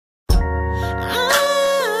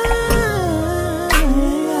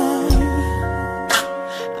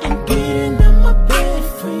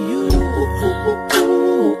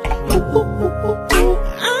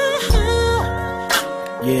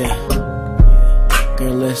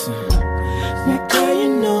listen. Now girl, you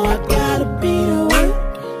know I gotta be the work,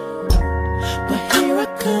 but here I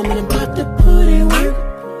come and I'm about to put in work.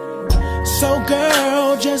 So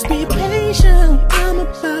girl, just be patient, I'm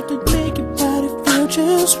about to make your body feel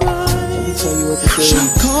just right. Let me tell you what to do. She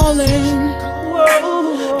calling,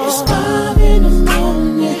 it's 5 in the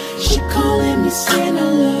morning. She calling me saying I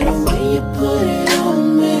love the way you put it on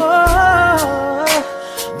me.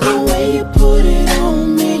 The way you put it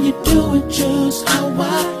on me, you do it just how I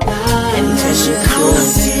like. And then she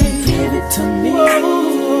calls and give it to me.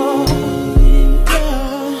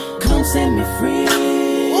 Come set me free.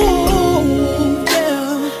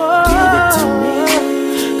 Give it to me,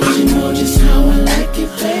 'cause you know just how I like it,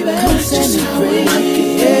 baby. Come set me free.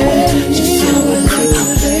 Just how I like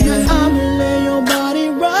it, baby. I'ma lay your body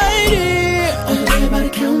right here on the bed by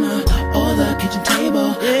the counter or the kitchen table.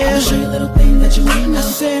 I'ma show you little things that you ain't know. I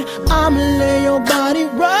said I'ma lay your body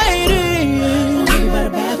right here. Or maybe by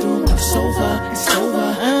the bathroom, the sofa, it's over.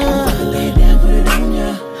 I'm about to lay it down, put it on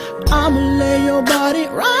ya. I'ma lay your body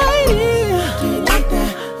right here. Do you like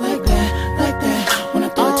that, like that, like that? When I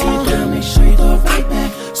throw it to you, girl, make sure you throw it right back.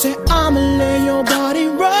 Say I'ma lay your body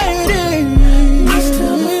right here. Next to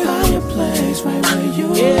the fireplace, right where you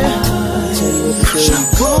are. She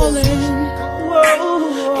calling,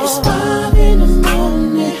 it's 5 in the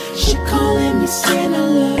morning. She calling me saying I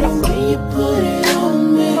love the way you put it on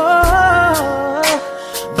me.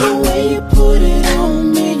 The way you put it on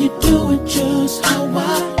me, you do it just how I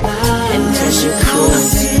like. And then she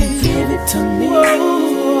calls and give it to me.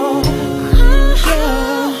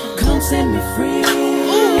 Come set me free.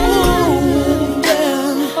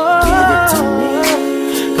 Give it to me,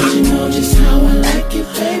 'cause you know just how I like it,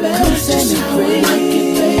 baby. Come set me free.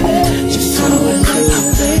 Just how I like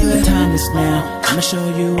it, baby. The time is now, I'ma show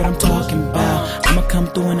you what I'm talking about. I'ma come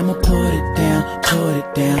through and I'ma put it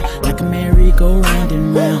down, like a merry-go-round and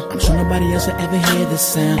round. I'm sure nobody else will ever hear this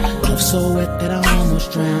sound. Love so wet that I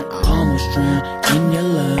almost drown in your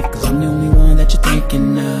love, 'cause I'm the only one that you're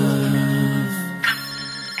thinking of.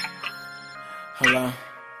 Hello?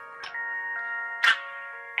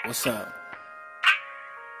 What's up?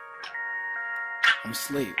 I'm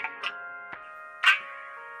asleep.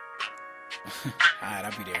 Alright,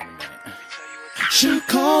 I'll be there in a minute. She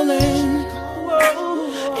calling,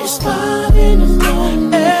 it's 5 in the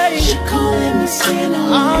morning. She calling me saying I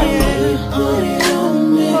love the way you put it on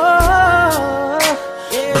me.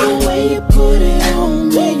 The way you put it on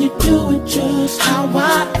me, you do it just how I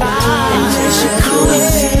like. And then she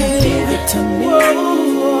calls and give it to me.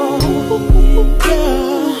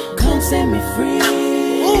 Come set me free.